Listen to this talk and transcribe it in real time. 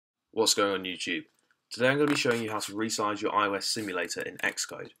What's going on YouTube? Today I'm going to be showing you how to resize your iOS simulator in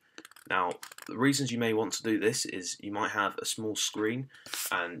Xcode. Now, the reasons you may want to do this is you might have a small screen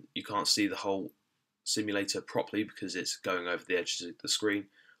and you can't see the whole simulator properly because it's going over the edges of the screen,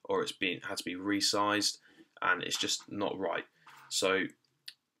 or it's had to be resized and it's just not right. So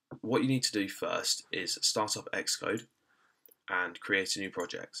what you need to do first is start up Xcode and create a new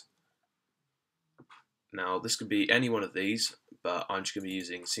project. Now this could be any one of these, but I'm just going to be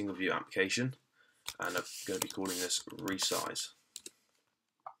using single view application and I'm going to be calling this resize,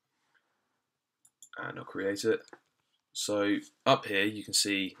 and I'll create it. So up here you can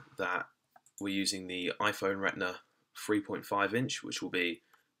see that we're using the iPhone Retina 3.5 inch, which will be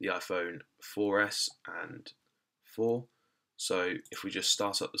the iPhone 4S and 4. So if we just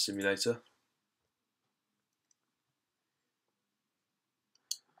start up the simulator,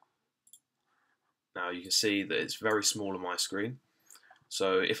 now you can see that it's very small on my screen.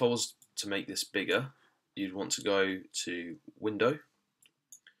 So if I was to make this bigger, you'd want to go to Window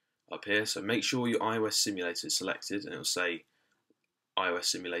up here. So make sure your iOS simulator is selected and it'll say iOS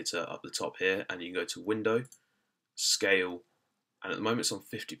simulator up the top here, and you can go to Window, Scale, and at the moment it's on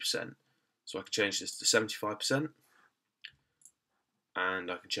 50%. So I can change this to 75%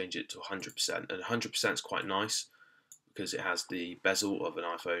 and I can change it to 100%, and 100% is quite nice because it has the bezel of an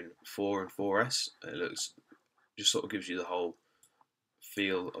iPhone 4 and 4S. And it just sort of gives you the whole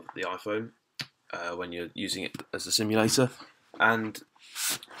feel of the iPhone when you're using it as a simulator. And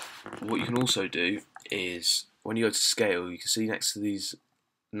what you can also do is when you go to scale, you can see next to these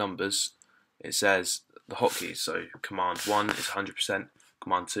numbers it says the hotkeys. So command 1 is 100%,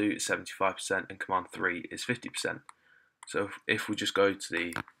 command 2 is 75%, and command 3 is 50%. So if we just go to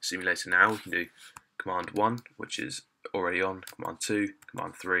the simulator now, we can do command 1, which is already on, command 2,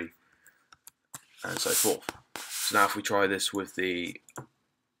 command 3, and so forth. So now if we try this with the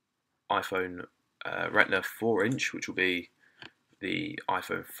iPhone Retina 4 inch, which will be the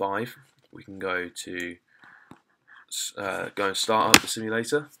iPhone 5, we can go to go and start up the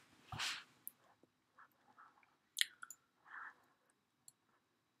simulator.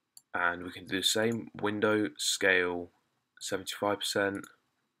 And we can do the same, window, scale 75%,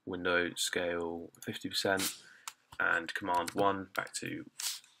 window, scale 50%, and command 1 back to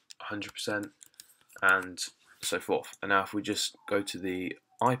 100%, and so forth. And now if we just go to the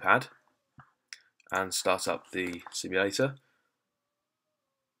iPad and start up the simulator,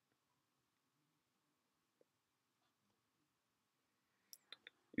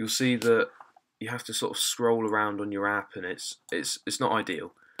 you'll see that you have to sort of scroll around on your app, and it's not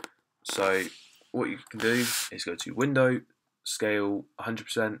ideal. So what you can do is go to Window, Scale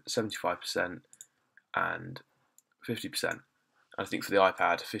 100%, 75%, and 50%. I think for the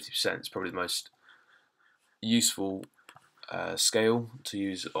iPad, 50% is probably the most useful scale to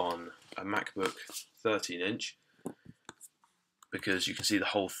use on a MacBook 13 inch because you can see the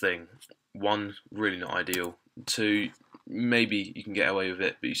whole thing. 1, really not ideal. 2, maybe you can get away with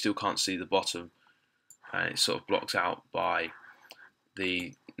it, but you still can't see the bottom, and it's sort of blocked out by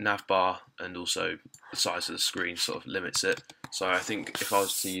the nav bar, and also the size of the screen sort of limits it. So I think if I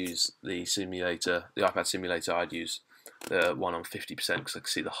was to use the simulator, the iPad simulator, I'd use the one on 50% because I can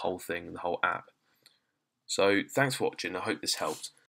see the whole thing, the whole app. So thanks for watching. I hope this helped.